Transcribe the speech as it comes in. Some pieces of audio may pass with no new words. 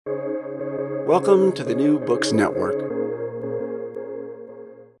Welcome to the New Books Network.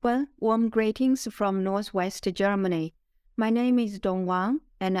 Well, warm greetings from Northwest Germany. My name is Dong Wang,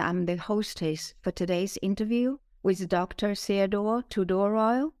 and I'm the hostess for today's interview with Dr. Theodor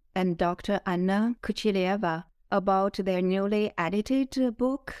Tudoroiu and Dr. Anna Kuteleva about their newly edited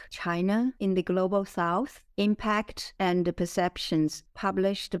book, China in the Global South, Impact and Perceptions,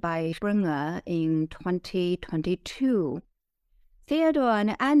 published by Springer in 2022. Theodor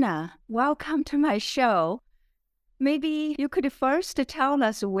and Anna, welcome to my show. Maybe you could first tell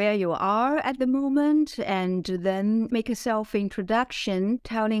us where you are at the moment and then make a self-introduction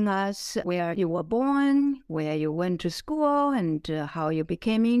telling us where you were born, where you went to school, and how you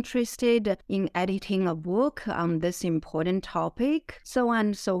became interested in editing a book on this important topic, so on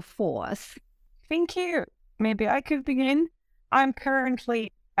and so forth. Thank you. Maybe I could begin. I'm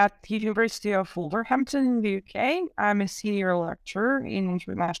currently at the University of Wolverhampton in the UK. I'm a senior lecturer in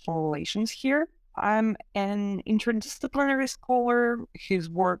international relations here. I'm an interdisciplinary scholar whose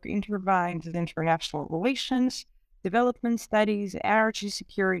work intertwines with international relations, development studies, energy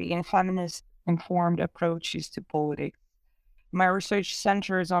security, and feminist-informed approaches to politics. My research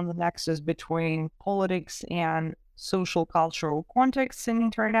centers on the nexus between politics and social cultural contexts in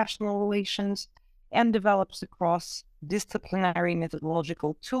international relations and develops a cross-disciplinary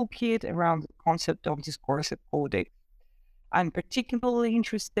methodological toolkit around the concept of discursive politics. I'm particularly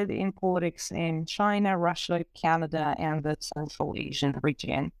interested in politics in China, Russia, Canada, and the Central Asian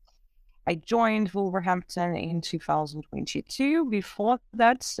region. I joined Wolverhampton in 2022. Before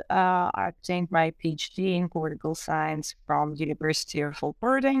that, I obtained my PhD in political science from the University of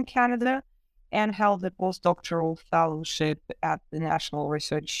Alberta in Canada and held a postdoctoral fellowship at the National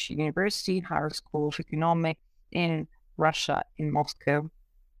Research University Higher School of Economics in Russia, in Moscow.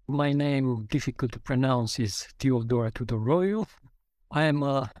 My name, difficult to pronounce, is Theodor Tudoroiu. I am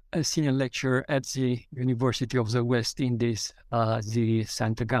a senior lecturer at the University of the West Indies, the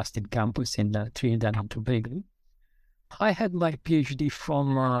St. Augustine campus in Trinidad and Tobago. I had my PhD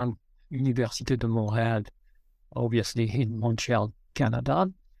from Université de Montréal, obviously in Montreal, Canada.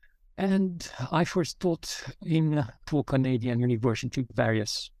 And I first taught in two Canadian universities,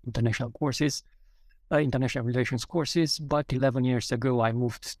 various international courses, international relations courses, but 11 years ago I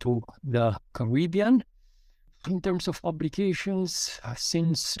moved to the Caribbean. In terms of publications,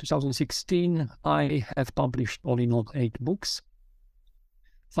 since 2016, I have published all in all 8 books,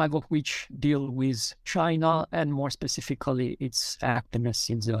 5 of which deal with China and more specifically its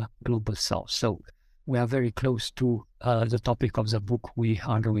activeness in the Global South. So we are very close to the topic of the book we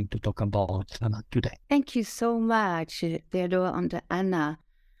are going to talk about today. Thank you so much, Theodor and Anna.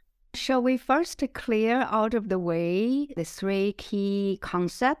 Shall we first clear out of the way the 3 key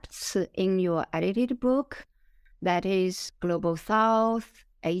concepts in your edited book? That is Global South,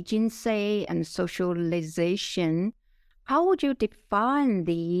 agency, and socialization. How would you define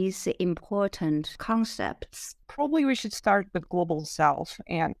these important concepts? Probably we should start with Global South.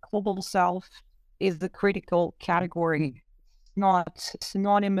 And Global South is the critical category, not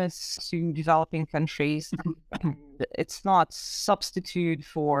synonymous to developing countries. It's not substitute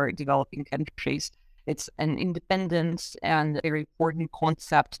for developing countries. It's an independent and very important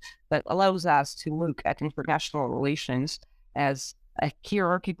concept that allows us to look at international relations as a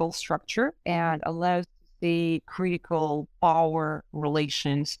hierarchical structure and allows the critical power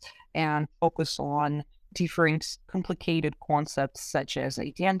relations and focus on different complicated concepts such as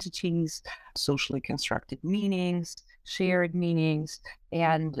identities, socially constructed meanings, shared meanings,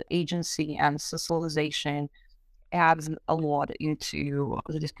 and agency and socialization adds a lot into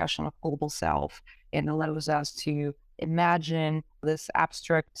the discussion of Global South and allows us to imagine this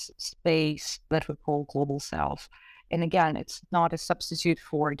abstract space that we call Global South. And again, it's not a substitute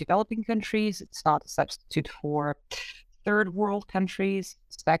for developing countries. It's not a substitute for third world countries,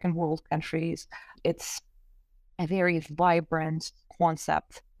 second world countries. It's a very vibrant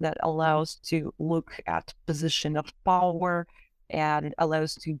concept that allows to look at position of power and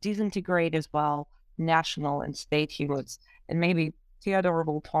allows to disintegrate as well national and state units. And maybe Theodor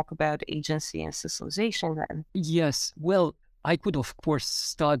will talk about agency and socialization then. Yes, well, I could of course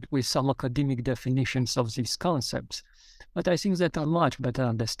start with some academic definitions of these concepts, but I think that a much better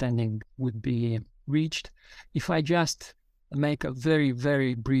understanding would be reached if I just make a very,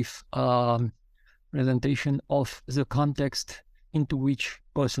 very brief presentation of the context into which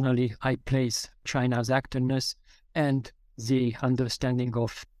personally I place China's activeness and the understanding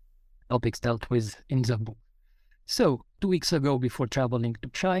of topics dealt with in the book. So, 2 weeks ago, before traveling to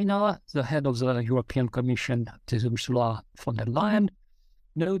China, the head of the European Commission, Ursula von der Leyen,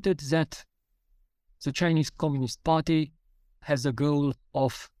 noted that the Chinese Communist Party has a goal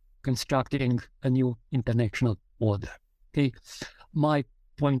of constructing a new international order. Okay, my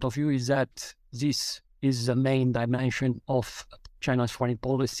point of view is that this is the main dimension of China's foreign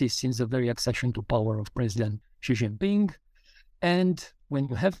policy since the very accession to power of President Xi Jinping. And when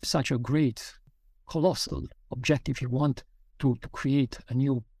you have such a great, colossal objective, you want to create a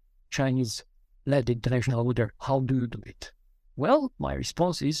new Chinese-led international order, how do you do it? Well, my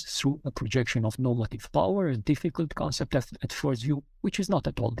response is through a projection of normative power, a difficult concept at first view, which is not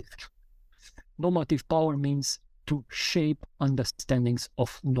at all difficult. Normative power means to shape understandings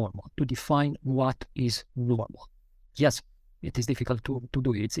of normal, to define what is normal. Yes, it is difficult to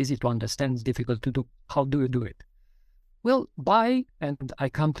do it. It's easy to understand, it's difficult to do. How do you do it? Well, and I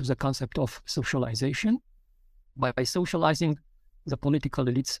come to the concept of socialization, by socializing the political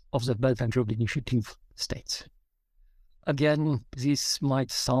elites of the Belt and Road Initiative states. Again, this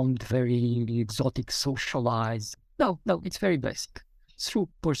might sound very exotic, socialized. No, it's very basic. Through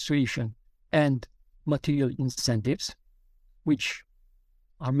persuasion and material incentives, which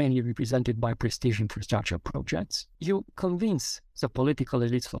are mainly represented by prestige infrastructure projects, you convince the political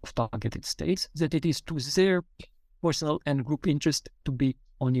elites of targeted states that it is to their personal and group interest to be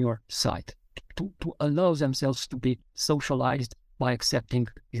on your side, to allow themselves to be socialized by accepting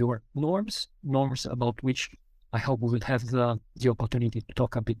your norms about which I hope we will have the opportunity to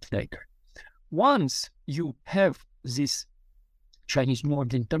talk a bit later. Once you have these Chinese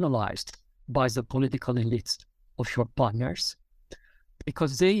norms internalized by the political elites of your partners,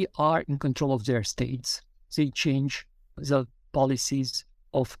 because they are in control of their states, they change the policies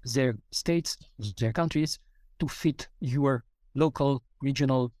of their states, their countries, to fit your local,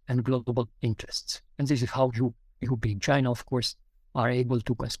 regional, and global interests. And this is how you being China, of course, are able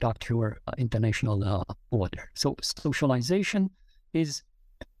to construct your international order. So socialization is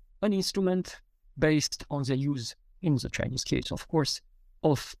an instrument based on the use, in the Chinese case, of course,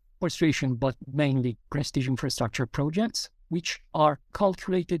 of persuasion, but mainly prestige infrastructure projects, which are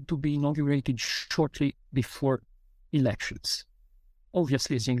calculated to be inaugurated shortly before elections.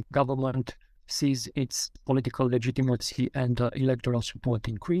 Obviously, the government sees its political legitimacy and electoral support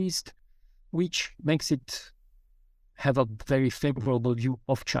increased, which makes it have a very favorable view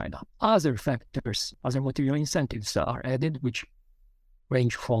of China. Other factors, other material incentives are added, which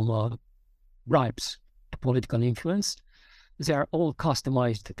range from bribes to political influence. They are all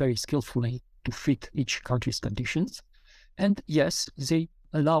customized very skillfully to fit each country's conditions. And yes, they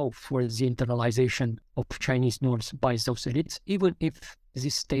allow for the internalization of Chinese norms by those elites, even if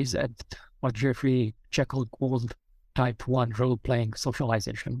this stays at what Jeffrey Jekyll called type 1 role-playing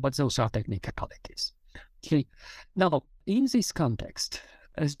socialization, but those are technicalities. Okay. Now, in this context,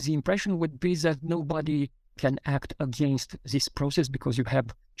 the impression would be that nobody can act against this process because you have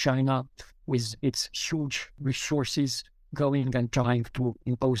China with its huge resources going and trying to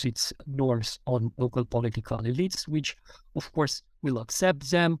impose its norms on local political elites, which of course will accept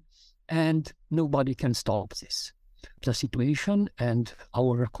them, and nobody can stop this. The situation, and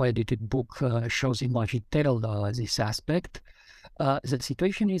our co-edited book shows in much detail this aspect. The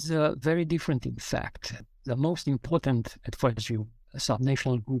situation is very different, in fact. The most important, at first view,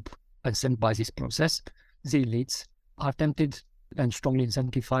 subnational group sent by this process, the elites, are tempted and strongly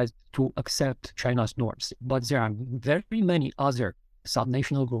incentivized to accept China's norms. But there are very many other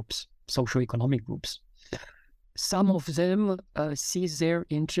subnational groups, socio-economic groups. Some of them see their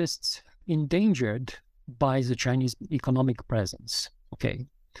interests endangered by the Chinese economic presence. Okay.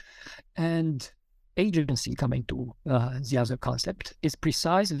 And agency, coming to the other concept, is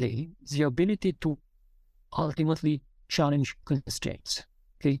precisely the ability to ultimately challenge constraints,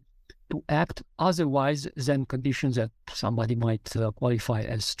 okay, to act otherwise than conditions that somebody might qualify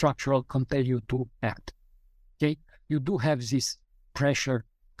as structural compel you to act. Okay, you do have this pressure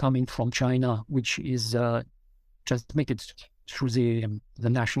coming from China, which is just make it through the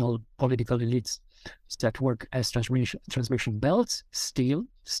national political elites that work as transmission belts. Still,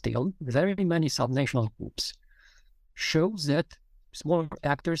 very many subnational groups shows that smaller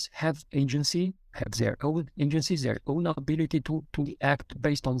actors have agency, have their own agencies, their own ability to act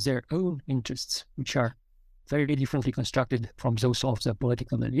based on their own interests, which are very differently constructed from those of the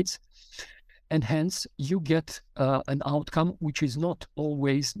political elites. And hence, you get an outcome which is not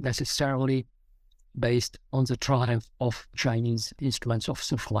always necessarily based on the triumph of Chinese instruments of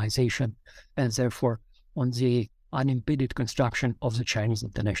socialization, and therefore on the unimpeded construction of the Chinese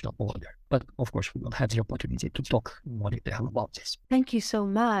international order. But of course, we will have the opportunity to talk more detail about this. Thank you so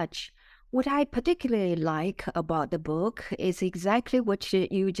much. What I particularly like about the book is exactly what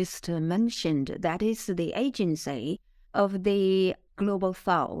you just mentioned. That is the agency of the global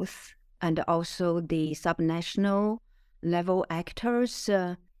south and also the subnational level actors,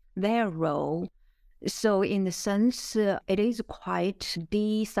 their role. So in the sense, it is quite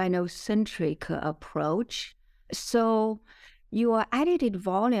the Sinocentric approach. So your edited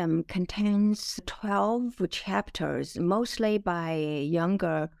volume contains 12 chapters, mostly by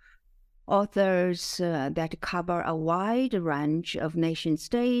younger authors that cover a wide range of nation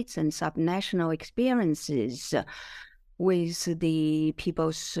states and subnational experiences with the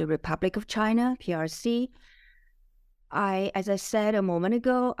People's Republic of China, PRC. As I said a moment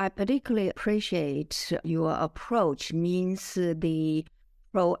ago, I particularly appreciate your approach, means the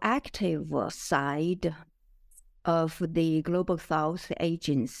proactive side of the Global South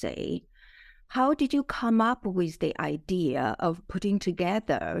Agency. How did you come up with the idea of putting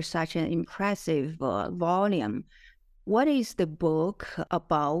together such an impressive volume? What is the book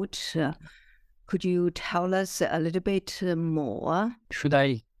about? Could you tell us a little bit more? Should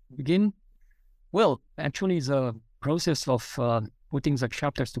I begin? Well, actually, the process of putting the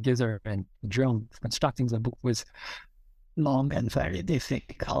chapters together and constructing the book was long and very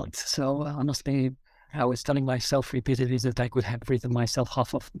difficult. So honestly, I was telling myself repeatedly that I could have written myself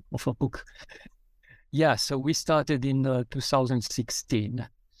half of a book. Yeah, so we started in 2016,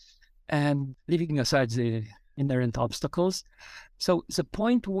 and leaving aside the inherent obstacles. So the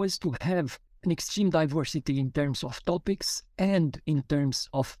point was to have an extreme diversity in terms of topics and in terms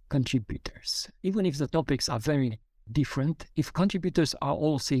of contributors. Even if the topics are very different, if contributors are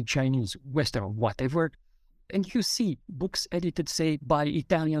all, say, Chinese, Western, whatever, and you see books edited, say, by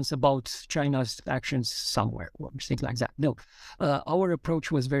Italians about China's actions somewhere, or things like that. No, our approach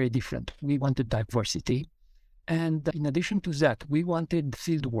was very different. We wanted diversity. And in addition to that, we wanted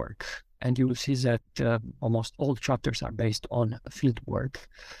field work. And you will see that almost all chapters are based on field work,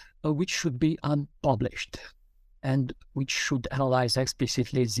 which should be unpublished and which should analyze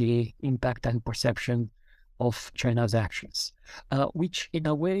explicitly the impact and perception of China's actions, which in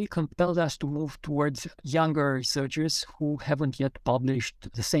a way compelled us to move towards younger researchers who haven't yet published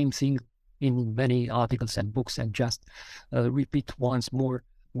the same thing in many articles and books and just repeat once more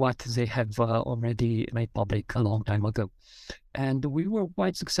what they have already made public a long time ago. And we were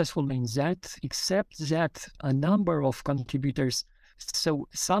quite successful in that, except that a number of contributors, so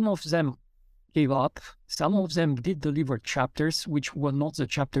some of them gave up. Some of them did deliver chapters which were not the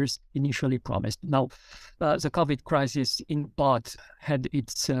chapters initially promised. Now, the COVID crisis in part had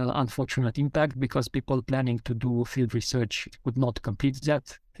its unfortunate impact because people planning to do field research could not complete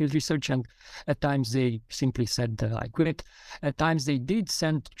that field research, and at times they simply said, I quit. At times they did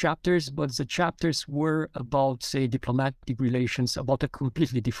send chapters, but the chapters were about, say, diplomatic relations, about a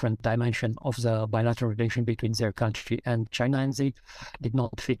completely different dimension of the bilateral relation between their country and China, and they did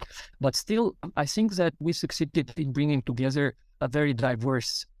not fit. But still, I think that we succeeded in bringing together a very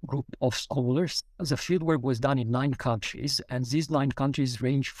diverse group of scholars. The fieldwork was done in 9 countries, and these 9 countries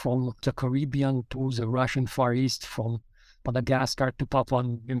range from the Caribbean to the Russian Far East, from Madagascar to Papua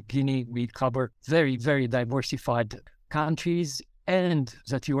New Guinea. We cover very, very diversified countries, and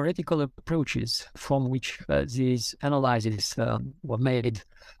the theoretical approaches from which these analyses were made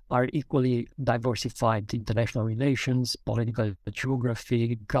are equally diversified: international relations, political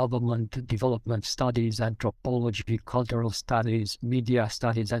geography, government development studies, anthropology, cultural studies, media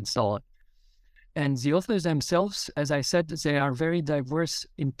studies, and so on. And the authors themselves, as I said, they are very diverse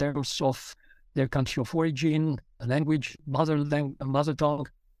in terms of their country of origin, language, mother tongue,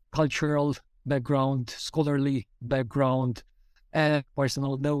 cultural background, scholarly background, and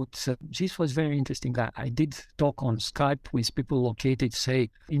personal notes. This was very interesting. I did talk on Skype with people located, say,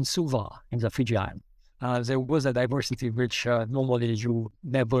 in Suva, in the Fiji Island. There was a diversity which normally you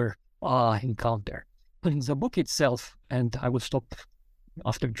never encounter. In the book itself, and I will stop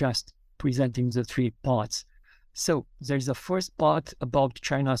after just presenting the 3 parts. So there's a first part about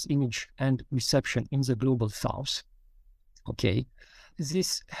China's image and reception in the Global South. Okay,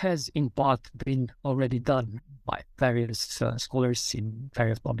 this has in part been already done by various scholars in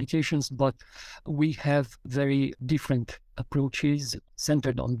various publications, but we have very different approaches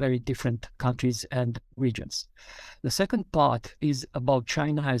centered on very different countries and regions. The second part is about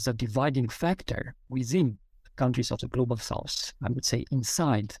China as a dividing factor within countries of the Global South, I would say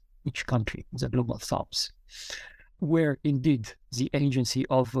inside each country in the Global South, where indeed the agency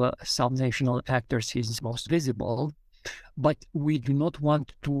of subnational actors is most visible. But we do not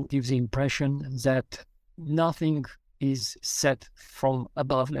want to give the impression that nothing is set from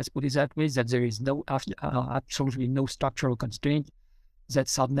above, let's put it that way, that there is absolutely no structural constraint, that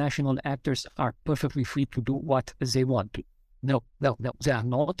subnational actors are perfectly free to do what they want to. No, they are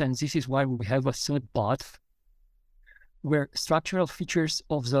not. And this is why we have a third part where structural features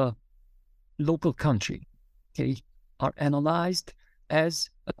of the local country, okay, are analyzed as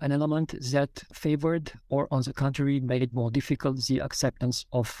an element that favored or, on the contrary, made it more difficult the acceptance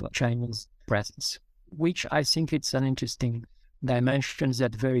of Chinese presence, which I think it's an interesting dimension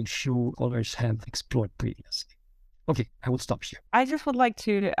that very few scholars have explored previously. Okay, I will stop here. I just would like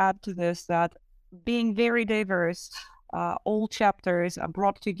to add to this that being very diverse, all chapters are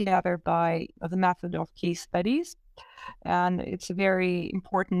brought together by the method of case studies, and it's a very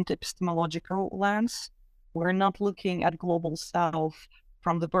important epistemological lens. We're not looking at global south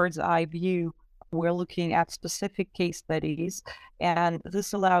from the bird's eye view. We're looking at specific case studies, and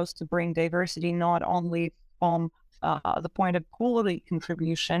this allows to bring diversity not only from the point of quality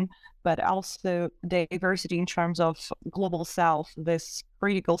contribution, but also diversity in terms of global south, this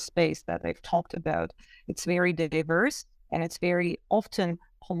critical space that I've talked about. It's very diverse, and it's very often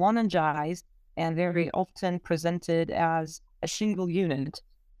homogenized and very often presented as a single unit.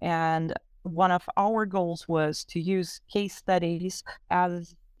 And one of our goals was to use case studies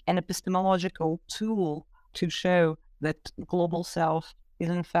as an epistemological tool to show that global south is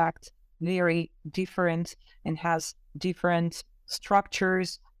in fact very different and has different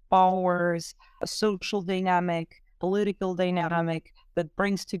structures, powers, a social dynamic, political dynamic that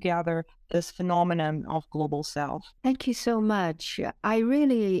brings together this phenomenon of global south. Thank you so much. I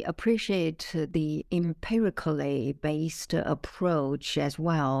really appreciate the empirically based approach as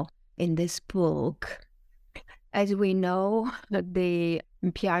well in this book. As we know, the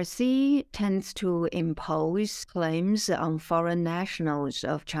PRC tends to impose claims on foreign nationals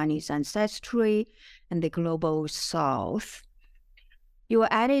of Chinese ancestry and the global south. Your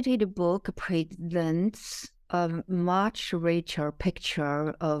edited book presents a much richer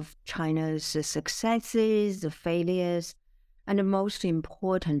picture of China's successes, failures, and most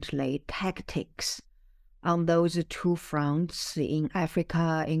importantly, tactics on those two fronts in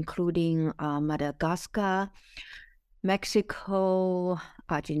Africa, including Madagascar, Mexico,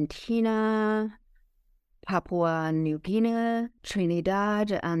 Argentina, Papua New Guinea,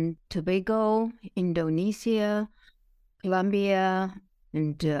 Trinidad and Tobago, Indonesia, Colombia,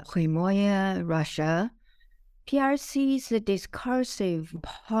 and Crimea, Russia. PRC's discursive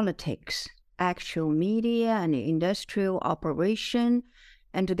politics, actual media and industrial operation,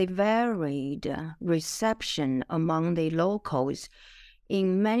 and the varied reception among the locals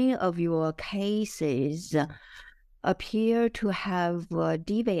in many of your cases appear to have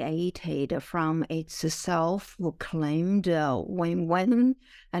deviated from its self-proclaimed win-win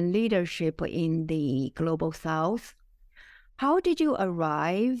and leadership in the global south. How did you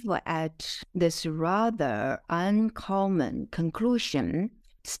arrive at this rather uncommon conclusion?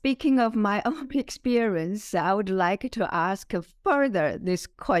 Speaking of my own experience, I would like to ask further this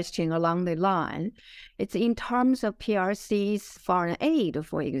question along the line. It's in terms of PRC's foreign aid,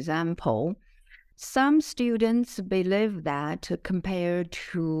 for example. Some students believe that compared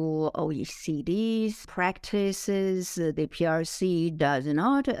to OECD's practices, the PRC does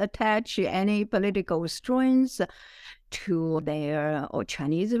not attach any political strings to their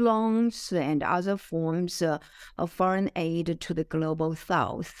Chinese loans and other forms of foreign aid to the global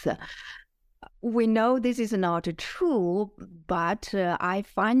south. We know this is not true, but I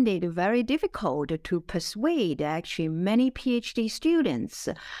find it very difficult to persuade actually many PhD students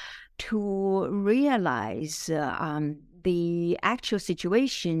to realize the actual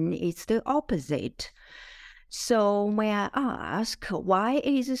situation is the opposite. So may I ask, why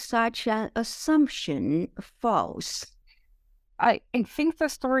is such an assumption false? I think the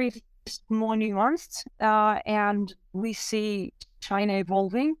story is more nuanced, and we see China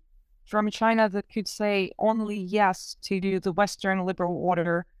evolving from China that could say only yes to the Western liberal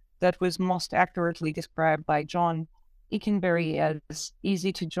order that was most accurately described by John Ekenberry as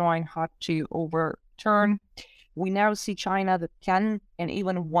easy to join, hard to overturn. We now see China that can and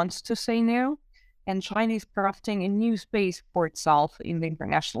even wants to say no. And China is crafting a new space for itself in the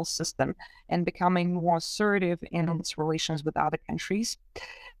international system and becoming more assertive in its relations with other countries.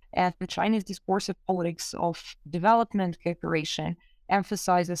 And China's discursive politics of development cooperation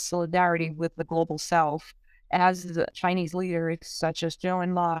emphasizes solidarity with the global south, as the Chinese leaders such as Zhou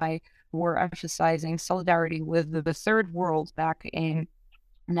Enlai were emphasizing solidarity with the third world back in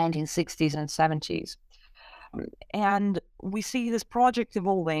 1960s and 70s. And we see this project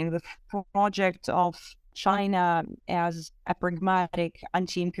evolving, the project of China as a pragmatic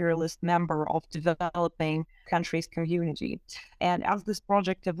anti-imperialist member of developing countries' community. And as this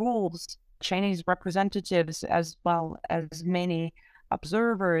project evolves, Chinese representatives, as well as many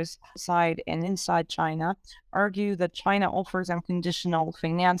observers outside and inside China, argue that China offers unconditional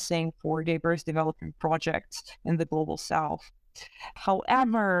financing for diverse development projects in the global south.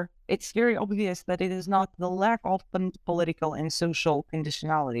 However, it's very obvious that it is not the lack of political and social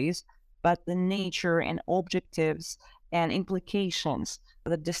conditionalities, but the nature and objectives and implications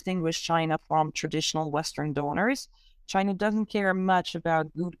that distinguish China from traditional Western donors. China doesn't care much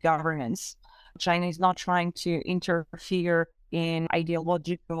about good governance. China is not trying to interfere in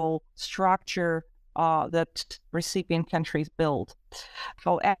ideological structure that recipient countries build.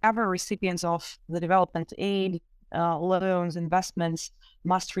 However, recipients of the development aid, loans, investments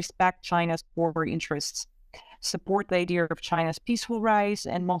must respect China's core interests, support the idea of China's peaceful rise,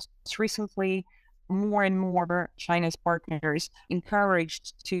 and most recently, more and more China's partners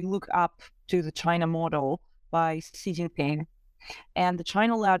encouraged to look up to the China model by Xi Jinping. And the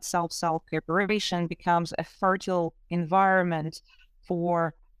China-led South-South cooperation becomes a fertile environment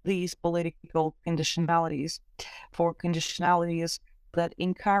for these political conditionalities, for conditionalities that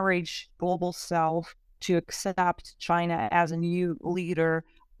encourage Global South to accept China as a new leader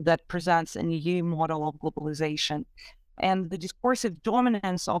that presents a new model of globalization. And the discursive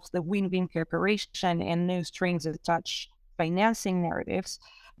dominance of the win-win cooperation and no strings attached financing narratives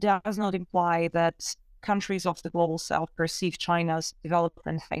does not imply that countries of the Global South perceive China's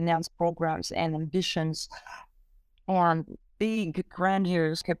development finance programs and ambitions on big,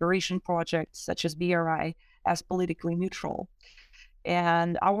 grandiose cooperation projects such as BRI as politically neutral.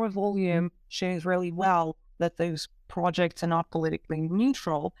 And our volume shows really well that those projects are not politically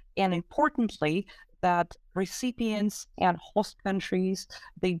neutral, and importantly, that recipients and host countries,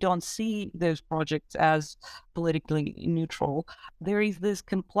 they don't see those projects as politically neutral. There is this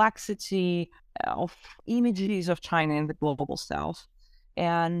complexity of images of China in the Global South,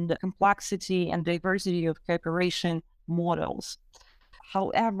 and complexity and diversity of cooperation models.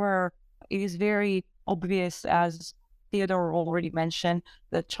 However, it is very obvious, as Theodor already mentioned,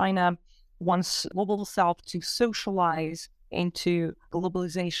 that China wants Global South to socialize into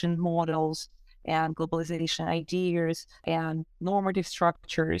globalization models and globalization ideas and normative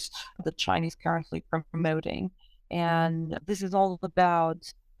structures that China is currently promoting. And this is all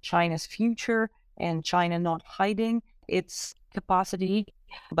about China's future and China not hiding its capacity,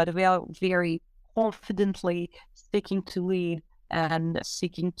 but very confidently seeking to lead and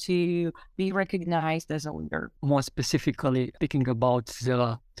seeking to be recognized as a leader. More specifically, speaking about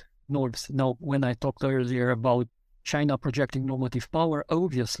the norms. Now, when I talked earlier about China projecting normative power,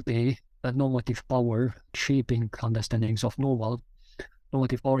 obviously, normative power shaping understandings of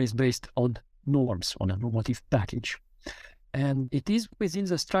normative power is based on norms, on a normative package. And it is within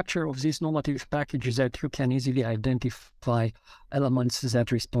the structure of this normative package that you can easily identify elements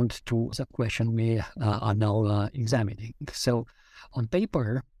that respond to the question we are now examining. So on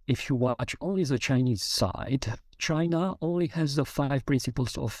paper, if you watch only the Chinese side, China only has the 5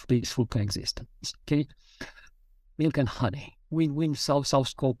 principles of peaceful coexistence. Okay, milk and honey, win-win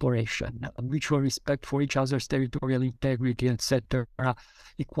South-South cooperation, mutual respect for each other's territorial integrity, etc.,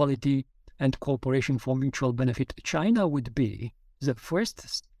 equality and cooperation for mutual benefit. China would be the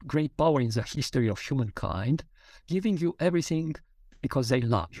first great power in the history of humankind, giving you everything because they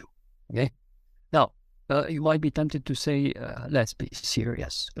love you. Okay. Now, you might be tempted to say, let's be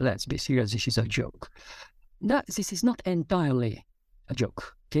serious. Let's be serious. This is a joke. No, this is not entirely a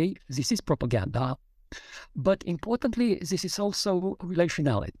joke. Okay. This is propaganda. But importantly, this is also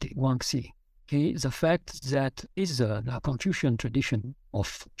relationality, Guangxi. Okay, the fact that is a Confucian tradition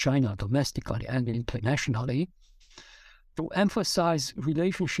of China domestically and internationally to emphasize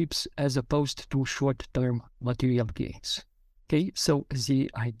relationships as opposed to short-term material gains. Okay, so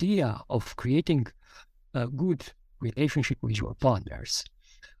the idea of creating a good relationship with your partners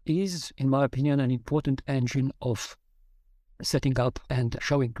is, in my opinion, an important engine of setting up and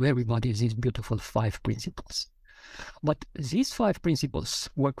showing to everybody these beautiful 5 principles. But these 5 principles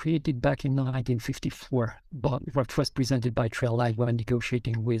were created back in 1954, but were first presented by Choi Lai when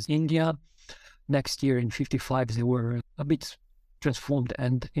negotiating with India. Next year in 1955, they were a bit transformed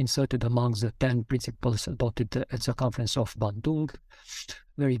and inserted among the 10 principles adopted at the Conference of Bandung.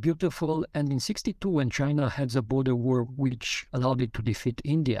 Very beautiful. And in 1962, when China had the border war, which allowed it to defeat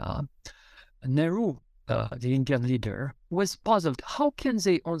India, Nehru, the Indian leader, was puzzled. How can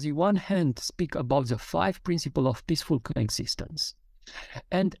they, on the one hand, speak about the 5 principles of peaceful coexistence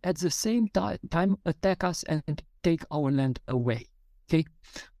and at the same time attack us and take our land away? Okay,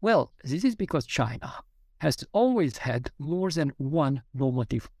 well, this is because China has always had more than one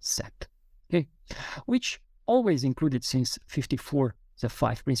normative set, okay, which always included since 1954 the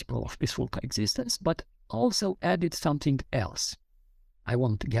 5 principles of peaceful coexistence, but also added something else. I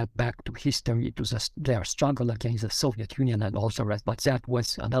won't get back to history, to their struggle against the Soviet Union and all the rest, but that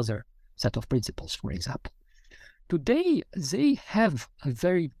was another set of principles, for example. Today, they have a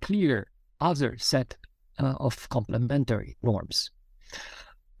very clear other set of complementary norms,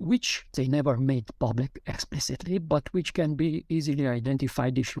 which they never made public explicitly, but which can be easily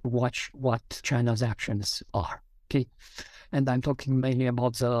identified if you watch what China's actions are. Okay, and I'm talking mainly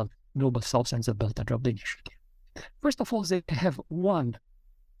about the Global South and the Belt and Road Initiative. First of all, they have one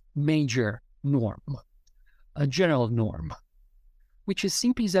major norm, a general norm, which is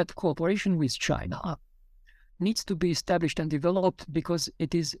simply that cooperation with China needs to be established and developed because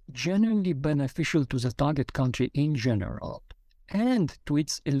it is genuinely beneficial to the target country in general and to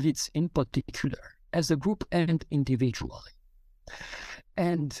its elites in particular, as a group and individually.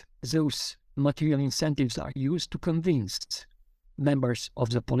 And those material incentives are used to convince members of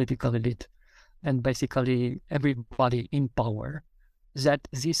the political elite and basically everybody in power that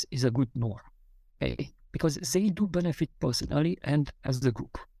this is a good norm, okay? Because they do benefit personally and as the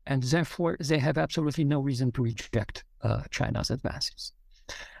group. And therefore, they have absolutely no reason to reject China's advances.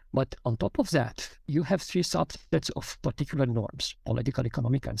 But on top of that, you have three subsets of particular norms, political,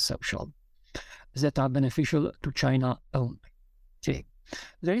 economic, and social, that are beneficial to China only. Okay.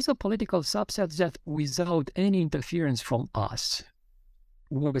 There is a political subset that, without any interference from us,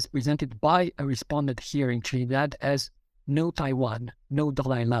 was presented by a respondent here in Trinidad as no Taiwan, no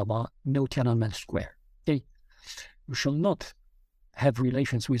Dalai Lama, no Tiananmen Square. Okay. We shall not have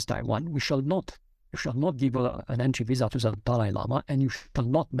relations with Taiwan. You shall not give an entry visa to the Dalai Lama, and you shall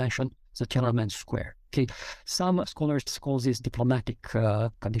not mention the Tiananmen Square. Okay, some scholars call this diplomatic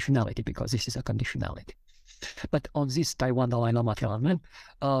conditionality because this is a conditionality. But on this Taiwan, Dalai Lama, Tiananmen,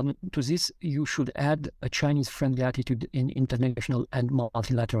 to this you should add a Chinese-friendly attitude in international and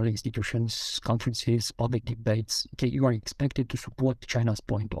multilateral institutions, conferences, public debates. Okay, you are expected to support China's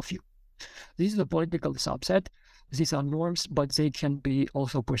point of view. This is a political subset. These are norms, but they can be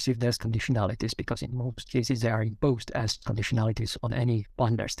also perceived as conditionalities because in most cases they are imposed as conditionalities on any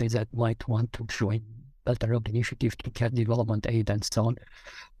partner state that might want to join Belt and Road Initiative to get development aid and so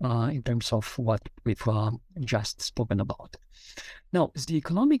on, in terms of what we've just spoken about. Now, the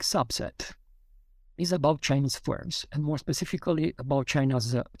economic subset is about Chinese firms and more specifically about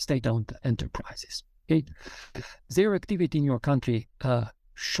China's state-owned enterprises. Okay? Their activity in your country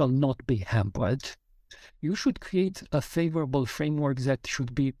shall not be hampered. You should create a favorable framework that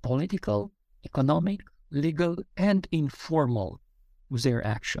should be political, economic, legal, and informal with their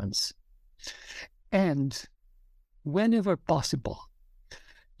actions. And whenever possible,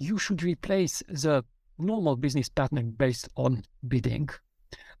 you should replace the normal business pattern based on bidding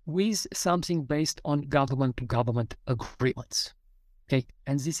with something based on government-to-government agreements. Okay,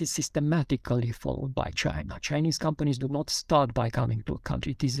 and this is systematically followed by China. Chinese companies do not start by coming to a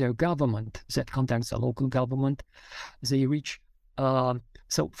country. It is their government that contacts the local government. They reach,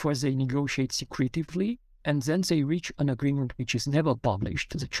 first they negotiate secretively, and then they reach an agreement which is never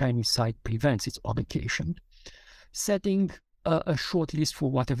published. The Chinese side prevents its publication, setting a short list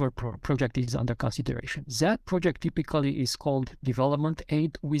for whatever project is under consideration. That project typically is called development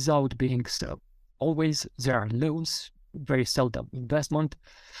aid without being so. Always there are loans, very seldom investment,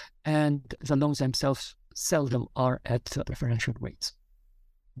 and the loans themselves seldom are at preferential rates.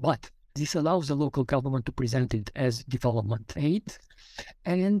 But this allows the local government to present it as development aid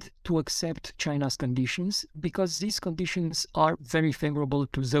and to accept China's conditions because these conditions are very favorable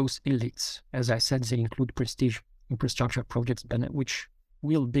to those elites. As I said, they include prestige infrastructure projects which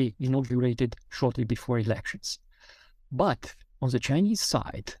will be inaugurated shortly before elections. But on the Chinese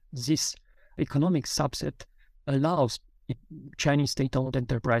side, this economic subset allows Chinese state-owned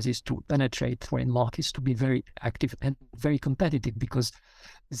enterprises to penetrate foreign markets, to be very active and very competitive because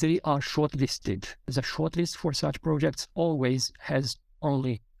they are shortlisted. The shortlist for such projects always has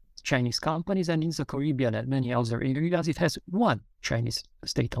only Chinese companies, and in the Caribbean and many other areas, it has one Chinese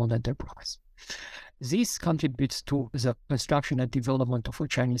state-owned enterprise. This contributes to the construction and development of a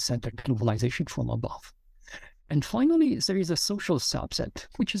Chinese-centered globalization from above. And finally, there is a social subset,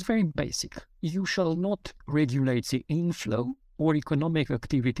 which is very basic. You shall not regulate the inflow or economic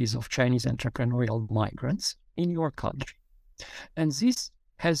activities of Chinese entrepreneurial migrants in your country. And this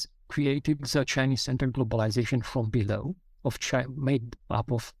has created the Chinese-centered globalization from below, made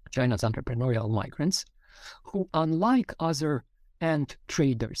up of China's entrepreneurial migrants, who, unlike other ant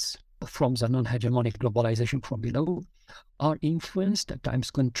traders from the non-hegemonic globalization from below, are influenced, at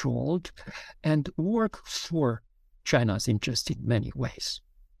times controlled, and work for China's interests in many ways.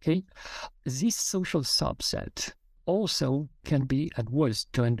 Okay, this social subset also can be and was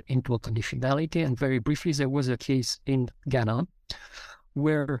turned into a conditionality. And very briefly, there was a case in Ghana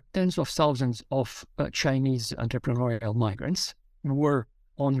where tens of thousands of Chinese entrepreneurial migrants were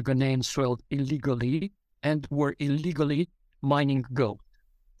on Ghanaian soil illegally and were illegally mining gold.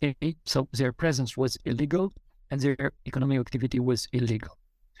 Okay? So their presence was illegal and their economic activity was illegal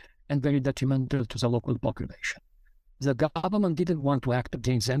and very detrimental to the local population. The government didn't want to act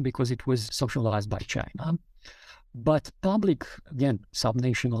against them because it was socialized by China. But public, again,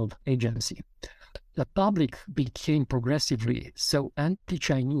 subnational agency, the public became progressively so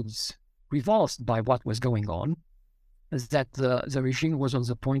anti-Chinese, revolted by what was going on, that the regime was on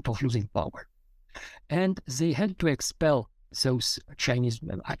the point of losing power. And they had to expel those Chinese,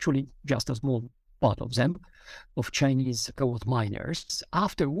 actually just a small part of them, of Chinese gold miners,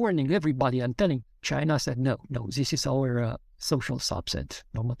 after warning everybody and telling China said, no, this is our social subset,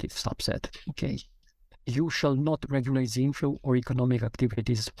 normative subset, okay? You shall not regulate the inflow or economic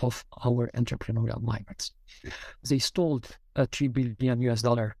activities of our entrepreneurial migrants. They stalled a $3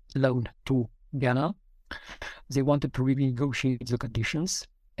 billion loan to Ghana. They wanted to renegotiate the conditions,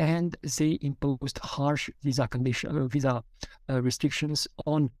 and they imposed harsh visa restrictions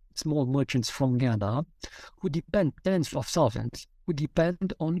on small merchants from Ghana who depend, tens of thousands, who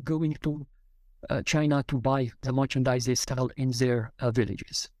depend on going to China to buy the merchandise they sell in their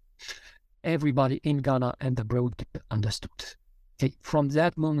villages. Everybody in Ghana and abroad understood. Okay. From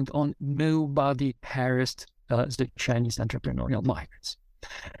that moment on, nobody harassed the Chinese entrepreneurial migrants.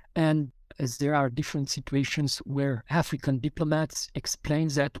 And as there are different situations where African diplomats explain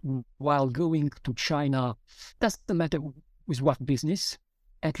that while going to China, doesn't matter with what business,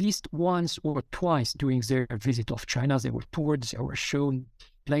 at least once or twice during their visit of China, they were toured, they were shown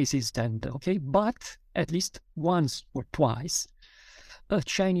places, and but at least once or twice, a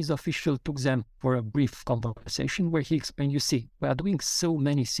Chinese official took them for a brief conversation where he explained, you see, we are doing so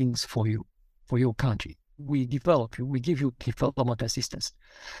many things for you, for your country. We develop you, we give you development assistance.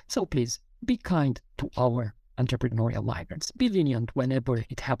 So please, be kind to our entrepreneurial migrants. Be lenient whenever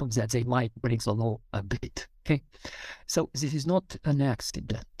it happens that they might break the law a bit, okay? So this is not an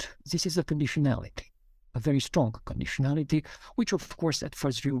accident. This is a conditionality, a very strong conditionality, which of course at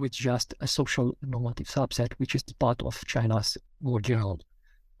first view is just a social normative subset, which is part of China's more general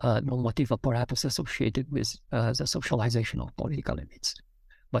normative apparatus associated with the socialization of political elites.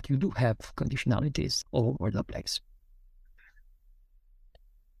 But you do have conditionalities all over the place.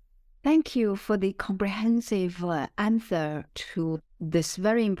 Thank you for the comprehensive answer to this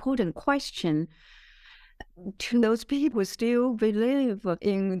very important question. To those people who still believe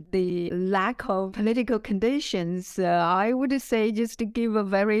in the lack of political conditions, I would say just to give a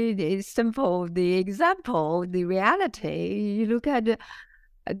very simple example, the reality. You look at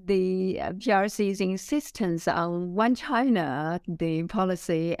the PRC's insistence on one China, the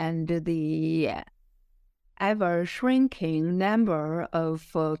policy, and the ever-shrinking number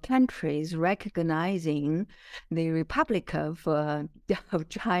of countries recognizing the Republic of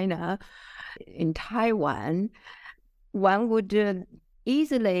China in Taiwan, one would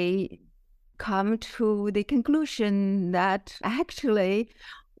easily come to the conclusion that actually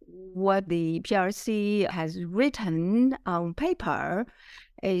what the PRC has written on paper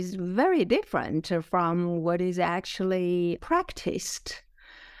is very different from what is actually practiced.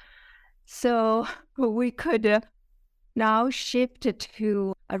 So we could now shift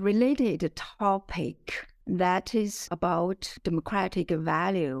to a related topic that is about democratic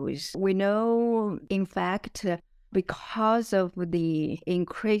values. We know, in fact, because of the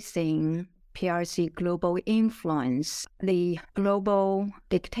increasing PRC global influence, the global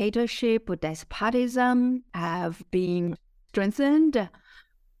dictatorship, despotism have been strengthened.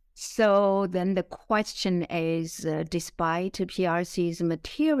 So then the question is, despite PRC's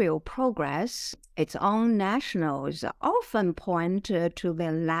material progress, its own nationals often point to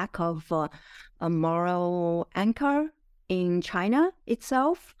the lack of a moral anchor in China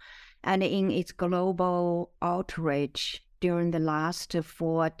itself and in its global outreach during the last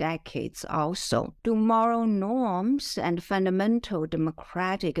 4 decades also. Do moral norms and fundamental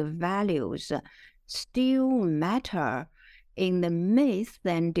democratic values still matter in the myth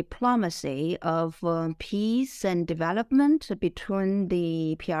and diplomacy of peace and development between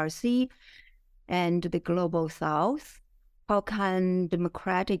the PRC and the Global South? How can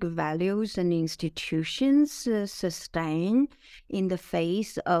democratic values and institutions sustain in the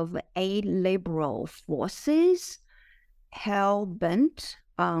face of illiberal forces hell-bent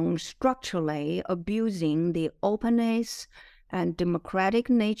on structurally abusing the openness and democratic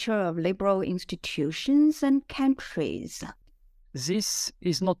nature of liberal institutions and countries? This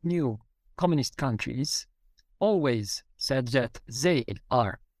is not new. Communist countries always said that they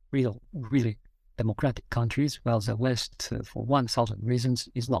are really democratic countries, while the West, for 1,000 reasons,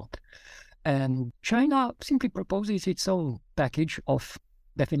 is not. And China simply proposes its own package of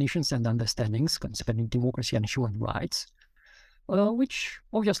definitions and understandings concerning democracy and human rights, which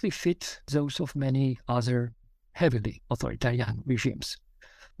obviously fit those of many other heavily authoritarian regimes.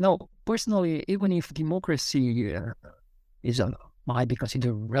 Now, personally, even if democracy might be considered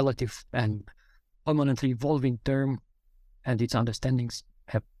a relative and permanently evolving term, and its understandings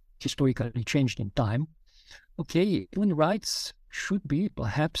have historically changed in time, okay, human rights should be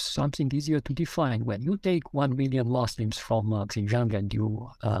perhaps something easier to define. When you take 1 million Muslims from Xinjiang and you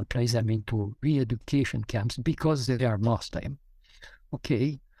place them into re-education camps because they are Muslim,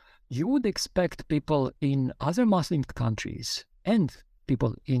 okay, you would expect people in other Muslim countries and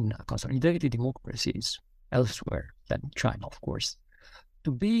people in consolidated democracies elsewhere than China, of course,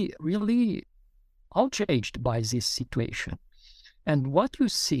 to be really outraged by this situation. And what you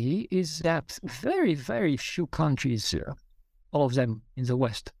see is that very, very few countries, all of them in the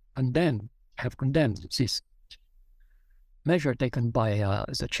West, have condemned this measure taken by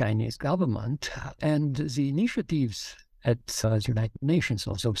the Chinese government, and the initiatives at the United Nations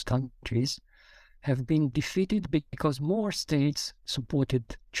of those countries have been defeated because more states supported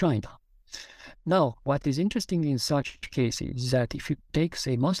China. Now, what is interesting in such cases is that if you take,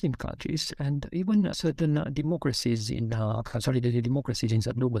 say, Muslim countries and even certain democracies in consolidated democracies in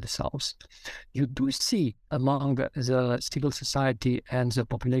the global south, you do see among the civil society and the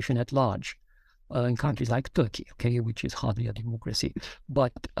population at large, in countries like Turkey, okay, which is hardly a democracy,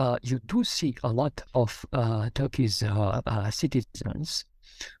 but you do see a lot of Turkey's citizens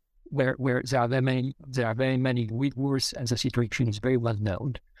where there are very many Uyghurs, and the situation is very well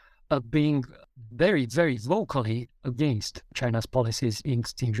known, being very, very vocally against China's policies in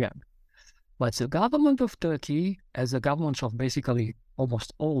Xinjiang. But the government of Turkey, as the governments of basically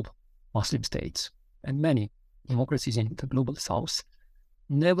almost all Muslim states and many democracies in the global south,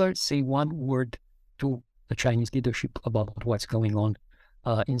 never say one word to the Chinese leadership about what's going on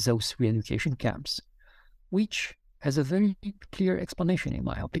in those re-education camps, which has a very clear explanation, in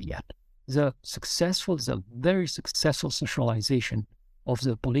my opinion. The very successful socialization of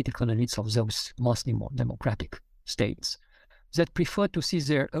the political elites of those Muslim or democratic states that prefer to see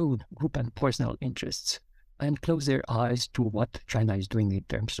their own group and personal interests and close their eyes to what China is doing in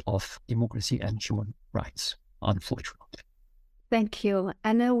terms of democracy and human rights, unfortunately. Thank you.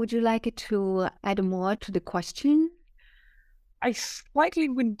 Anna, would you like to add more to the question? I slightly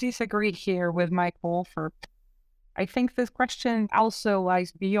would disagree here with my co-author. I think this question also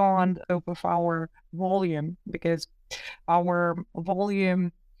lies beyond the scope of our volume, because our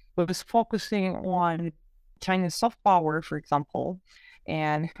volume was focusing on China's soft power, for example,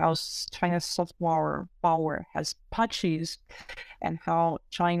 and how China's soft power has patches, and how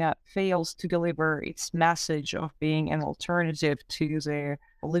China fails to deliver its message of being an alternative to the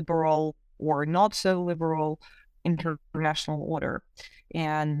liberal or not so liberal international order.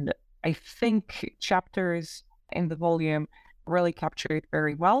 And I think chapters in the volume really capture it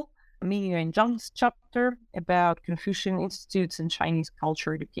very well. Mi and Zhang's chapter about Confucian institutes and Chinese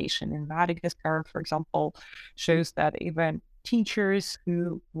culture education in Madagascar, for example, shows that even teachers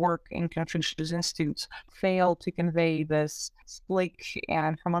who work in Confucius institutes fail to convey this slick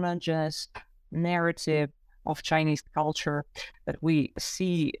and homogeneous narrative of Chinese culture that we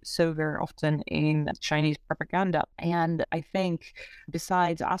see so very often in Chinese propaganda. And I think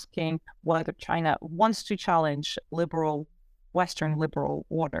besides asking whether China wants to challenge Western liberal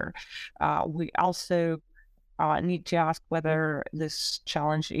order, we also need to ask whether this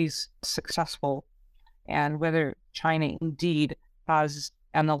challenge is successful and whether China indeed has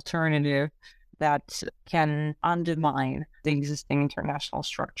an alternative that can undermine the existing international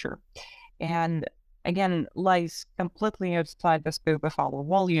structure. And again, lies completely outside the scope of our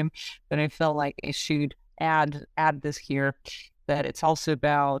volume, but I feel like I should add this here, that it's also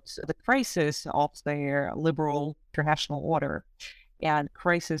about the crisis of the liberal international order and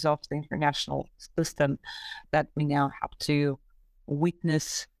crisis of the international system that we now have to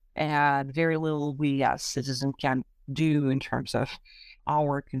witness, and very little we as citizens can do in terms of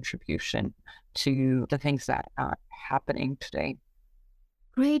our contribution to the things that are happening today.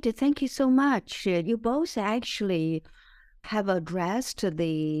 Great, thank you so much. You both actually have addressed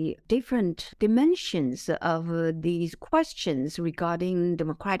the different dimensions of these questions regarding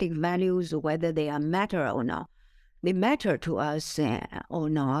democratic values, whether they are matter or not. They matter to us or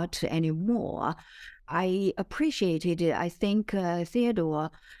not anymore. I appreciated it. I think Theodor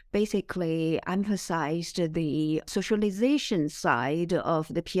basically emphasized the socialization side of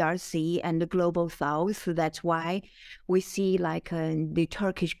the PRC and the global south. That's why we see like the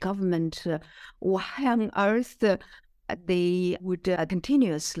Turkish government, why on earth they would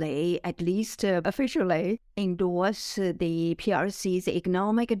continuously, at least officially, endorse the PRC's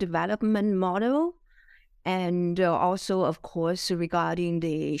economic development model. And also, of course, regarding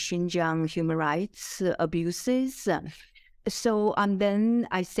the Xinjiang human rights abuses. So, and then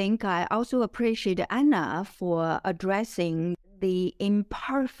I think I also appreciate Anna for addressing the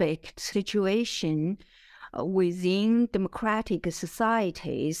imperfect situation within democratic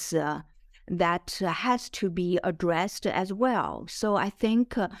societies that has to be addressed as well. So I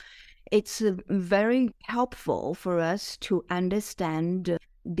think it's very helpful for us to understand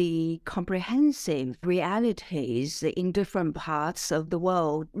the comprehensive realities in different parts of the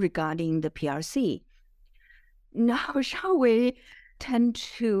world regarding the PRC. Now, shall we turn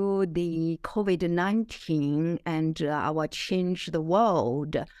to the COVID-19 and our Change the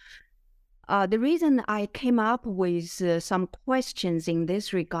World? The reason I came up with some questions in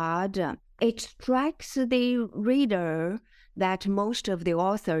this regard, it strikes the reader that most of the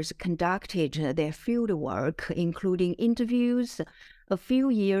authors conducted their fieldwork, including interviews, a few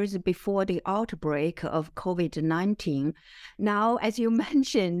years before the outbreak of COVID-19. Now, as you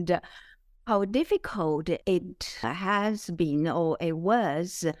mentioned, how difficult it has been or it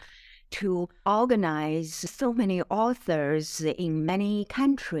was to organize so many authors in many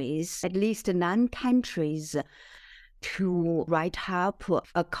countries, at least 9 countries, to write up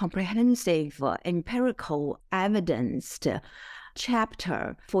a comprehensive empirical evidence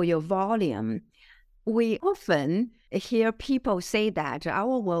chapter for your volume. We often hear people say that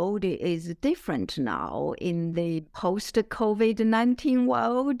our world is different now in the post-COVID-19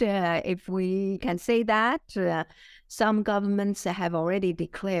 world, if we can say that. Some governments have already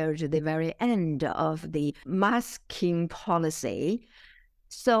declared the very end of the masking policy.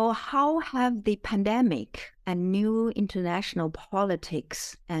 So how have the pandemic and new international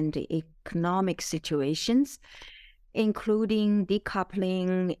politics and economic situations, including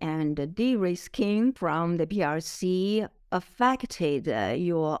decoupling and de-risking from the PRC, affected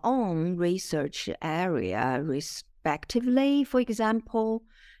your own research area respectively? For example,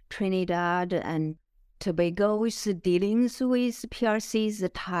 Trinidad and Tobago's dealings with PRC's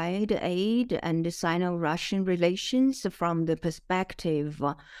tied aid and Sino-Russian relations from the perspective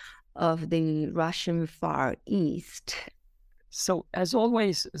of the Russian Far East. So, as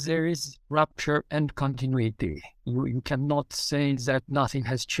always, there is rupture and continuity. You cannot say that nothing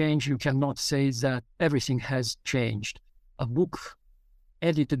has changed. You cannot say that everything has changed. A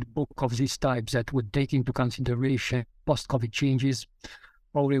edited book of this type that would take into consideration post-COVID changes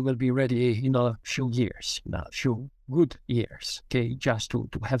probably will be ready in a few years, a few good years, okay, just to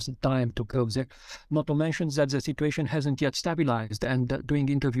have the time to go there. Not to mention that the situation hasn't yet stabilized, and doing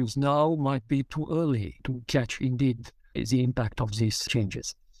interviews now might be too early to catch indeed the impact of these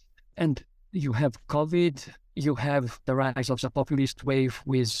changes. And you have COVID, you have the rise of the populist wave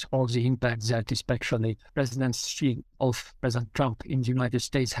with all the impacts that especially presidency of President Trump in the United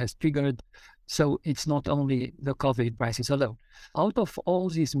States has triggered. So it's not only the COVID crisis alone. Out of all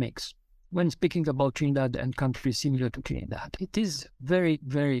this mix, when speaking about Trinidad and countries similar to Trinidad, it is very,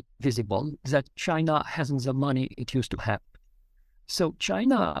 very visible that China hasn't the money it used to have. So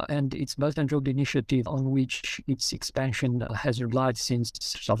China and its Belt and Road Initiative, on which its expansion has relied since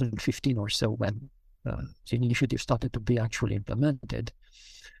 2015 or so, when the initiative started to be actually implemented,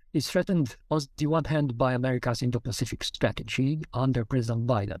 is threatened on the one hand by America's Indo-Pacific strategy under President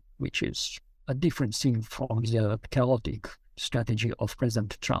Biden, which is a different thing from the chaotic strategy of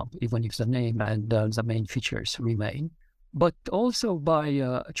President Trump, even if the name and the main features remain, but also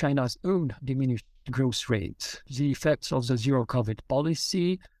by China's own diminished growth rate, the effects of the zero-COVID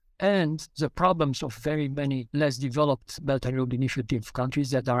policy, and the problems of very many less developed Belt and Road Initiative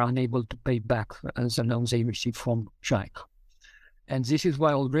countries that are unable to pay back the loans they receive from China. And this is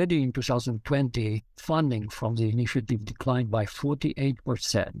why already in 2020, funding from the initiative declined by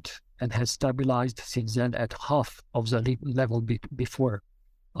 48% and has stabilized since then at half of the level before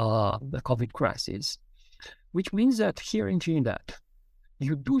the COVID crisis, which means that here in Trinidad,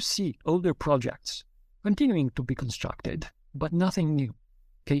 you do see older projects continuing to be constructed, but nothing new.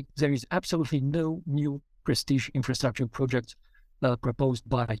 Okay, there is absolutely no new prestige infrastructure projects proposed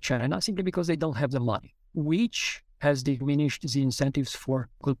by China simply because they don't have the money, which has diminished the incentives for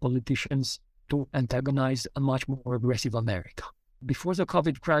good politicians to antagonize a much more aggressive America. Before the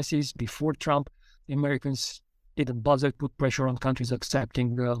COVID crisis, before Trump, the Americans didn't bother to put pressure on countries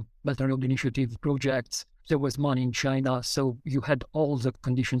accepting Belt and Road Initiative projects. There was money in China, so you had all the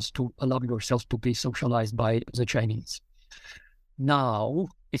conditions to allow yourself to be socialized by the Chinese. Now,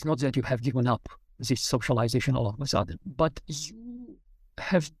 it's not that you have given up this socialization all of a sudden, but you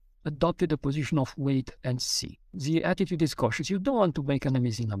have adopted a position of wait and see. The attitude is cautious. You don't want to make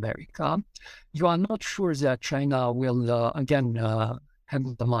enemies in America. You are not sure that China will again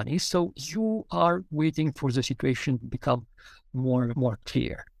have the money. So you are waiting for the situation to become more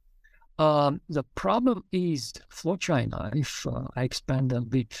clear. The problem is for China, if I expand a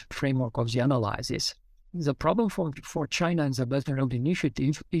bit framework of the analysis, the problem for China and the Belt and Road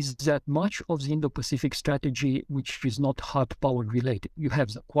Initiative is that much of the Indo-Pacific strategy, which is not hard power related, you have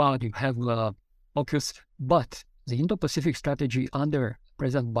the Quad, you have AUKUS, but the Indo-Pacific strategy under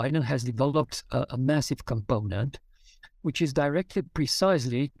President Biden has developed a massive component, which is directed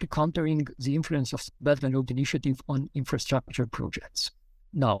precisely to countering the influence of Belt and Road Initiative on infrastructure projects.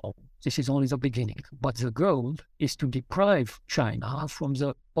 Now, this is only the beginning, but the goal is to deprive China from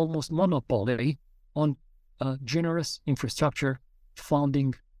the almost monopoly on generous infrastructure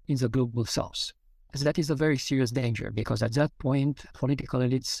funding in the global south. That is a very serious danger, because at that point, political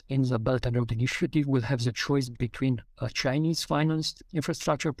elites in the Belt and Road Initiative will have the choice between a Chinese-financed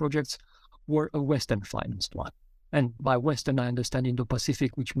infrastructure projects or a Western-financed one. And by Western, I understand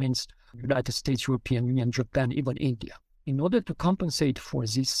Indo-Pacific, which means United States, European Union, Japan, even India. In order to compensate for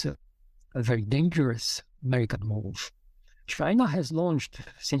this very dangerous American move, China has launched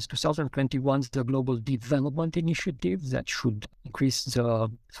since 2021 the Global Development Initiative that should increase the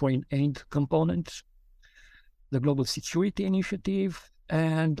foreign aid component, the Global Security Initiative,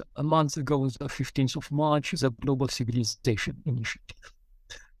 and a month ago, the 15th of March, the Global Civilization Initiative.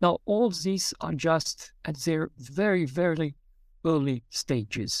 Now, all of these are just at their very, very early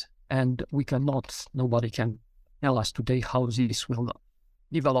stages, and nobody can tell us today how this will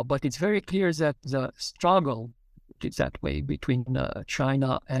develop. But it's very clear that the struggle is that way between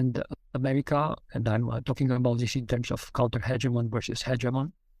China and America, and I'm talking about this in terms of counter-hegemon versus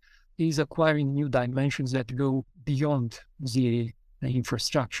hegemon, is acquiring new dimensions that go beyond the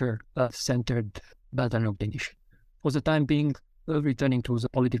infrastructure-centered Belt and Road Initiative. For the time being, returning to the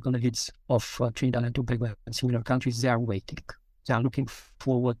political elites of Trinidad and Tobago and similar countries, they are waiting. They are looking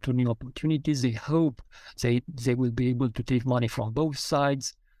forward to new opportunities. They hope they will be able to take money from both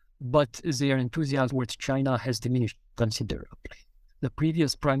sides, but their enthusiasm towards China has diminished considerably. The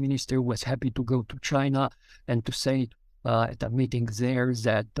previous prime minister was happy to go to China and to say at a meeting there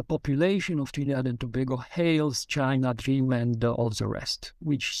that the population of Trinidad and Tobago hails China Dream and all the rest,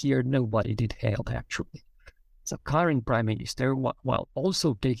 which here nobody did hail actually. The current prime minister, while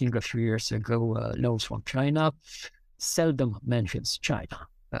also taking a few years ago loans from China, seldom mentions China.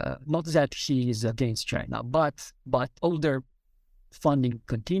 Not that he is against China, but older funding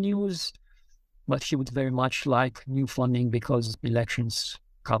continues, but he would very much like new funding because elections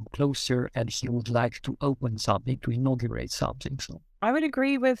come closer and he would like to open something, to inaugurate something. So I would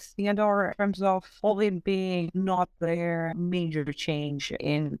agree with Theodor in terms of it being not their major change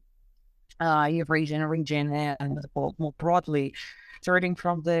in Eurasian region and more broadly. Starting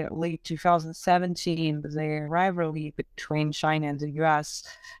from the late 2017, the rivalry between China and the US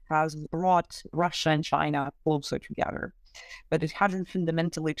has brought Russia and China closer together. But it hasn't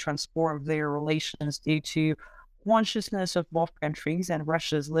fundamentally transformed their relations due to consciousness of both countries and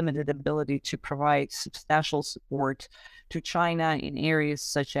Russia's limited ability to provide substantial support to China in areas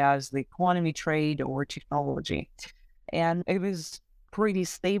such as the economy, trade, or technology. And it was pretty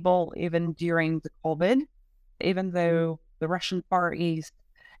stable even during the COVID, even though the Russian Far East,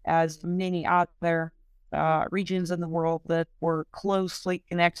 as many other regions in the world that were closely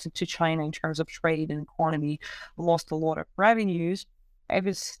connected to China in terms of trade and economy, lost a lot of revenues. It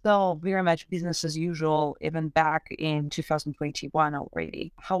was still very much business as usual, even back in 2021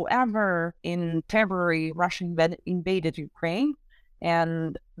 already. However, in February, Russia invaded Ukraine,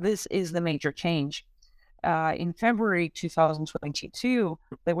 and this is the major change. In February 2022,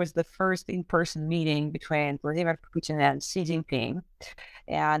 there was the first in-person meeting between Vladimir Putin and Xi Jinping,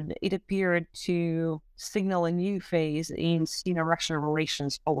 and it appeared to signal a new phase in Sino-Russian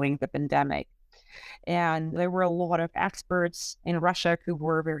relations following the pandemic. And there were a lot of experts in Russia who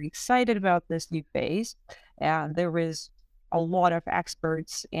were very excited about this new phase, and there was a lot of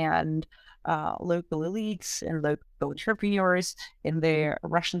experts and local elites and local entrepreneurs in the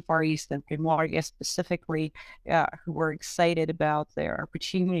Russian Far East and Primorye specifically, who were excited about their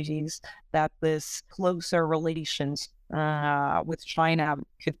opportunities that this closer relations with China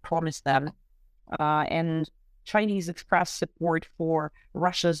could promise them. And Chinese expressed support for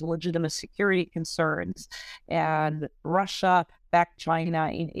Russia's legitimate security concerns, and Russia backed China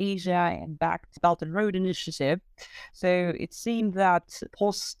in Asia and backed the Belt and Road Initiative. So it seemed that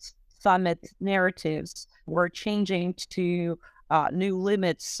post-summit narratives were changing to new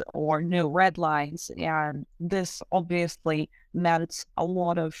limits or no red lines. And this obviously meant a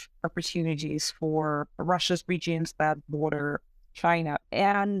lot of opportunities for Russia's regions that border China.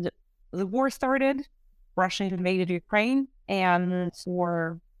 And the war started, Russia invaded Ukraine, and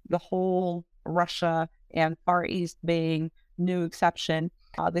for the whole Russia and Far East being no exception,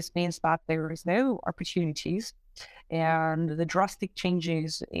 this means that there is no opportunities, and the drastic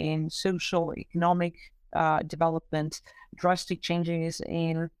changes in social, economic development, drastic changes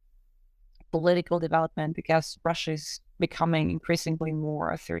in political development, because Russia is becoming increasingly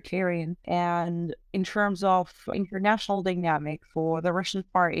more authoritarian. And in terms of international dynamic for the Russian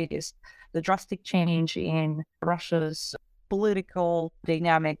Far East, the drastic change in Russia's political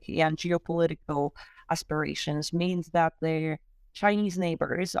dynamic and geopolitical aspirations means that their Chinese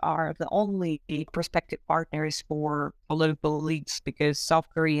neighbors are the only prospective partners for local elites, because South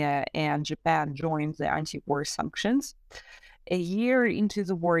Korea and Japan joined the anti-war sanctions. A year into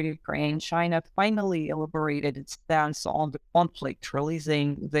the war in Ukraine, China finally elaborated its stance on the conflict,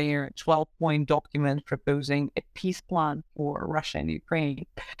 releasing their 12-point document proposing a peace plan for Russia and Ukraine.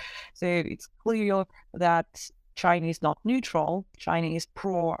 So it's clear that China is not neutral. China is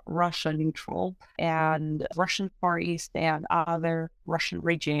pro-Russia neutral, and Russian Far East and other Russian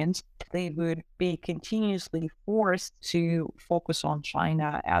regions, they would be continuously forced to focus on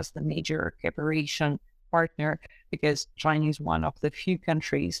China as the major cooperation partner, because China is one of the few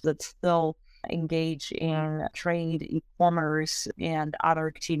countries that still engage in trade, e-commerce, and other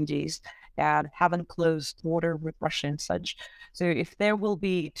activities that haven't closed border with Russia and such. So if there will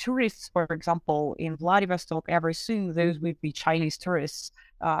be tourists, for example, in Vladivostok ever soon, those would be Chinese tourists,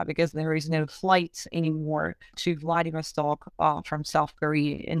 because there is no flight anymore to Vladivostok from South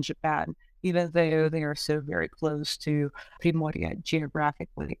Korea and Japan, even though they are so very close to Primoria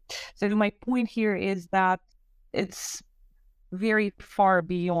geographically. So my point here is that it's very far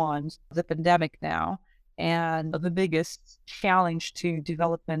beyond the pandemic now, and the biggest challenge to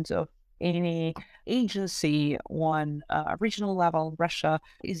development of any agency on a regional level, Russia,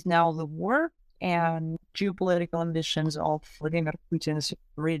 is now the war and geopolitical ambitions of Vladimir Putin's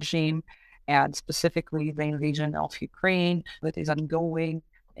regime, and specifically the invasion of Ukraine that is ongoing.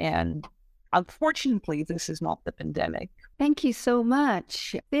 And unfortunately, this is not the pandemic. Thank you so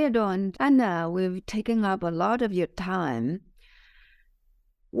much. Theodor and Anna, we've taken up a lot of your time.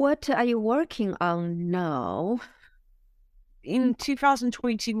 What are you working on now? In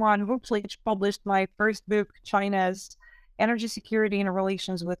 2021, Routledge published my first book, China's Energy Security and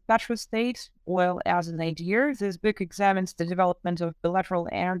Relations with Petrostate, Oil as an Idea. This book examines the development of bilateral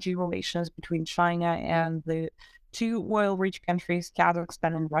energy relations between China and the two oil-rich countries,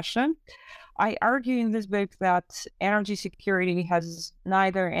 Kazakhstan and Russia. I argue in this book that energy security has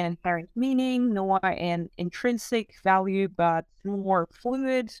neither an inherent meaning nor an intrinsic value, but more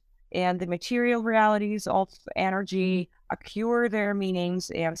fluid, and the material realities of energy acquire their meanings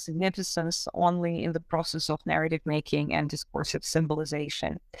and significance only in the process of narrative making and discursive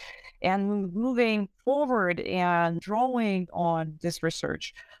symbolization. And moving forward and drawing on this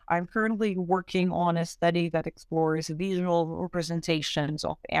research, I'm currently working on a study that explores visual representations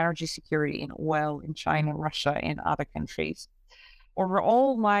of energy security in oil in China, Russia, and other countries.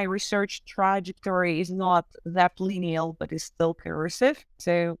 Overall, my research trajectory is not that linear, but is still coercive.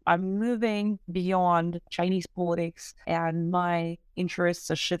 So I'm moving beyond Chinese politics, and my interests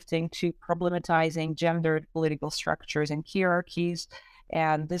are shifting to problematizing gendered political structures and hierarchies.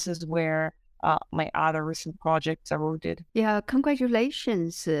 And this is where my other recent projects are rooted. Yeah,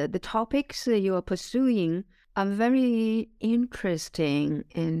 congratulations. The topics you are pursuing are very interesting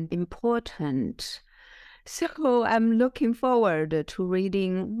and important. So I'm looking forward to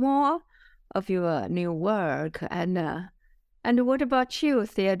reading more of your new work. And what about you,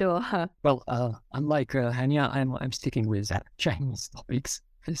 Theodor? Well, unlike Hanya, I'm sticking with Chinese topics.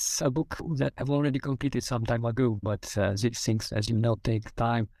 It's a book that I've already completed some time ago, but these things, as you know, take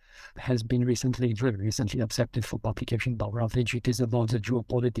time. Has been very recently accepted for publication by Routledge. It is about the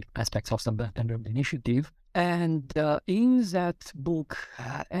geopolitical aspects of the Belt and Road Initiative. And in that book,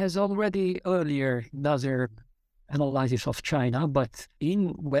 as already earlier, another analysis of China, but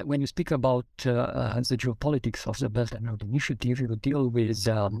when you speak about the geopolitics of the Belt and Road Initiative, you deal with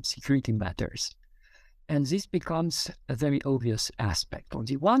security matters. And this becomes a very obvious aspect. On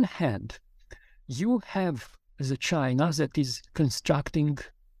the one hand, you have the China that is constructing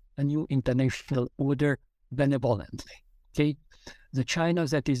a new international order benevolently. Okay, the China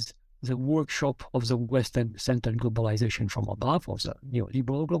that is the workshop of the Western-centered globalization from above, of the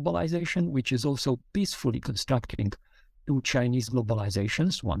neoliberal globalization, which is also peacefully constructing two Chinese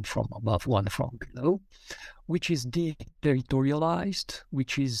globalizations, one from above, one from below, which is deterritorialized,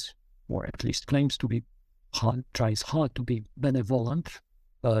 which is, or at least claims to be, tries hard to be benevolent,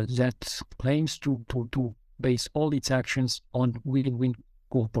 that claims to base all its actions on win-win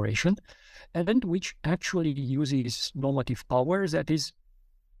cooperation, and which actually uses normative power that is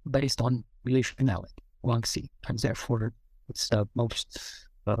based on relationality, Guangxi, and therefore it's the most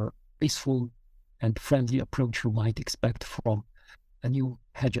peaceful and friendly approach you might expect from a new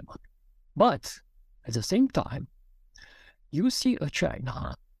hegemon. But at the same time, you see a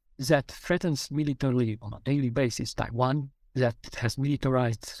China that threatens militarily on a daily basis Taiwan, that has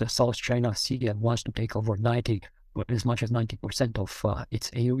militarized the South China Sea and wants to take over 90, or as much as 90% of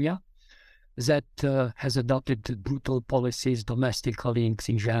its area, that has adopted brutal policies domestically in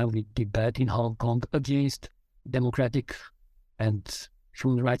Xinjiang, with Tibet, in Hong Kong, against democratic and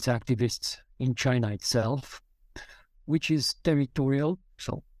human rights activists in China itself, which is territorial.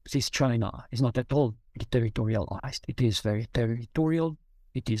 So this China is not at all deterritorialized. It is very territorial.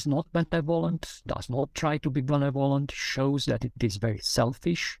 It is not benevolent, does not try to be benevolent, shows that it is very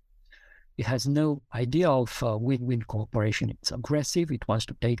selfish. It has no idea of win-win cooperation. It's aggressive. It wants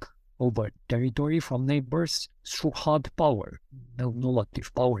to take over territory from neighbors through hard power. No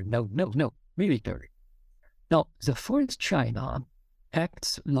normative power. No, military. Now, the first China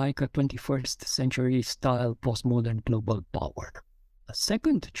acts like a 21st century style postmodern global power. The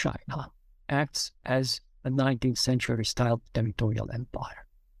second China acts as a 19th century style territorial empire.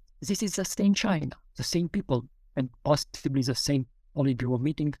 This is the same China, the same people, and possibly the same Politburo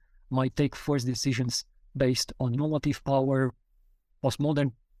meeting might take first decisions based on normative power,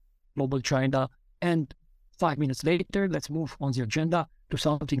 postmodern global China, and 5 minutes later, let's move on the agenda to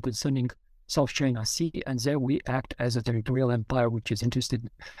something concerning South China Sea, and there we act as a territorial empire which is interested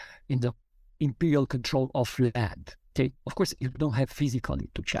in the imperial control of land. Okay, of course, you don't have physically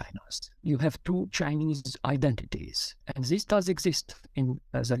two Chinas. You have two Chinese identities, and this does exist in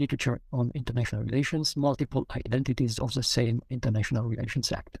the literature on international relations, multiple identities of the same international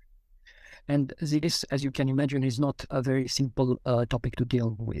relations actor. And this, as you can imagine, is not a very simple topic to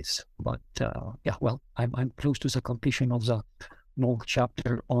deal with. But yeah, well, I'm close to the completion of the long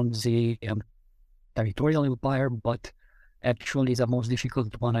chapter on the territorial empire, but actually the most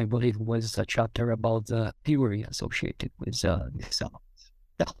difficult one, I believe, was a chapter about the theory associated with this elements.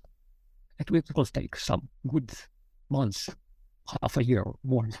 Yeah, it will take some good months, half a year or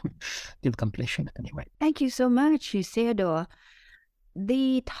more, till completion anyway. Thank you so much, Theodor.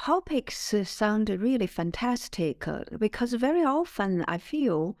 The topics sound really fantastic because very often I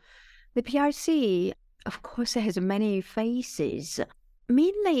feel the PRC, of course, has many faces.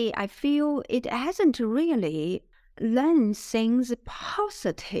 Mainly, I feel it hasn't really learned things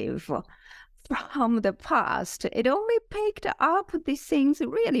positive from the past. It only picked up these things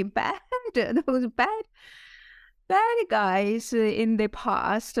really bad, those bad guys in the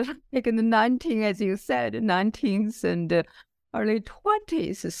past, like in the 19th, as you said, 19th and early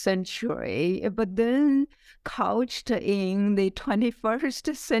 20th century, but then couched in the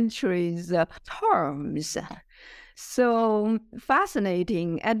 21st century's terms. So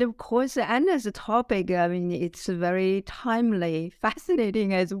fascinating. And of course, Anna's topic, I mean, it's very timely,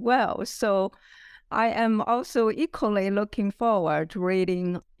 fascinating as well. So I am also equally looking forward to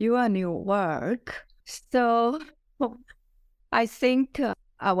reading your new work. So I think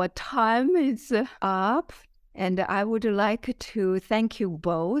our time is up. And I would like to thank you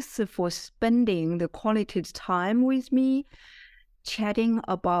both for spending the quality time with me, chatting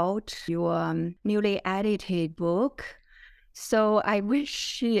about your newly edited book. So I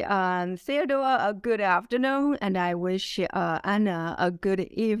wish Theodor a good afternoon, and I wish Anna a good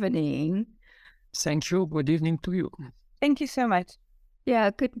evening. Thank you. Good evening to you. Thank you so much.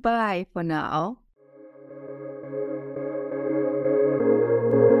 Yeah, goodbye for now.